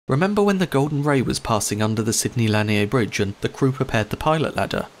Remember when the Golden Ray was passing under the Sydney-Lanier Bridge and the crew prepared the pilot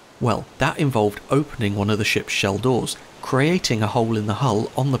ladder? Well, that involved opening one of the ship's shell doors, creating a hole in the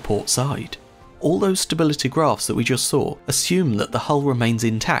hull on the port side. All those stability graphs that we just saw assume that the hull remains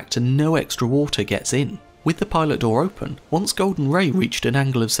intact and no extra water gets in. With the pilot door open, once Golden Ray reached an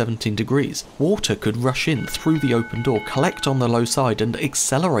angle of 17 degrees, water could rush in through the open door, collect on the low side and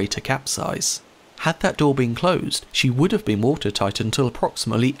accelerate a capsize. Had that door been closed, she would have been watertight until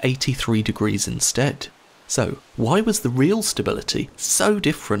approximately 83 degrees instead. So, why was the real stability so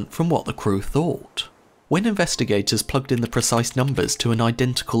different from what the crew thought? When investigators plugged in the precise numbers to an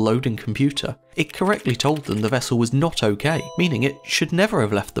identical loading computer, it correctly told them the vessel was not okay, meaning it should never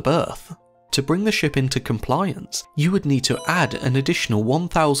have left the berth. To bring the ship into compliance, you would need to add an additional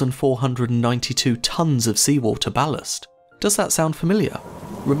 1,492 tons of seawater ballast. Does that sound familiar?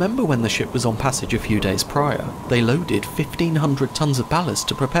 Remember when the ship was on passage a few days prior? They loaded 1,500 tons of ballast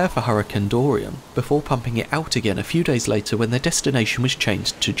to prepare for Hurricane Dorian, before pumping it out again a few days later when their destination was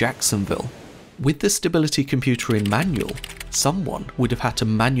changed to Jacksonville. With the stability computer in manual, someone would have had to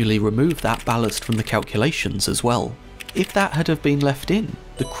manually remove that ballast from the calculations as well. If that had have been left in,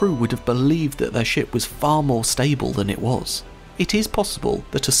 the crew would have believed that their ship was far more stable than it was. It is possible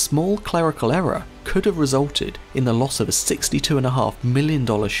that a small clerical error could have resulted in the loss of a $62.5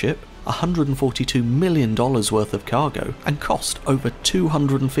 million ship, $142 million worth of cargo, and cost over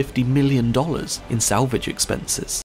 $250 million in salvage expenses.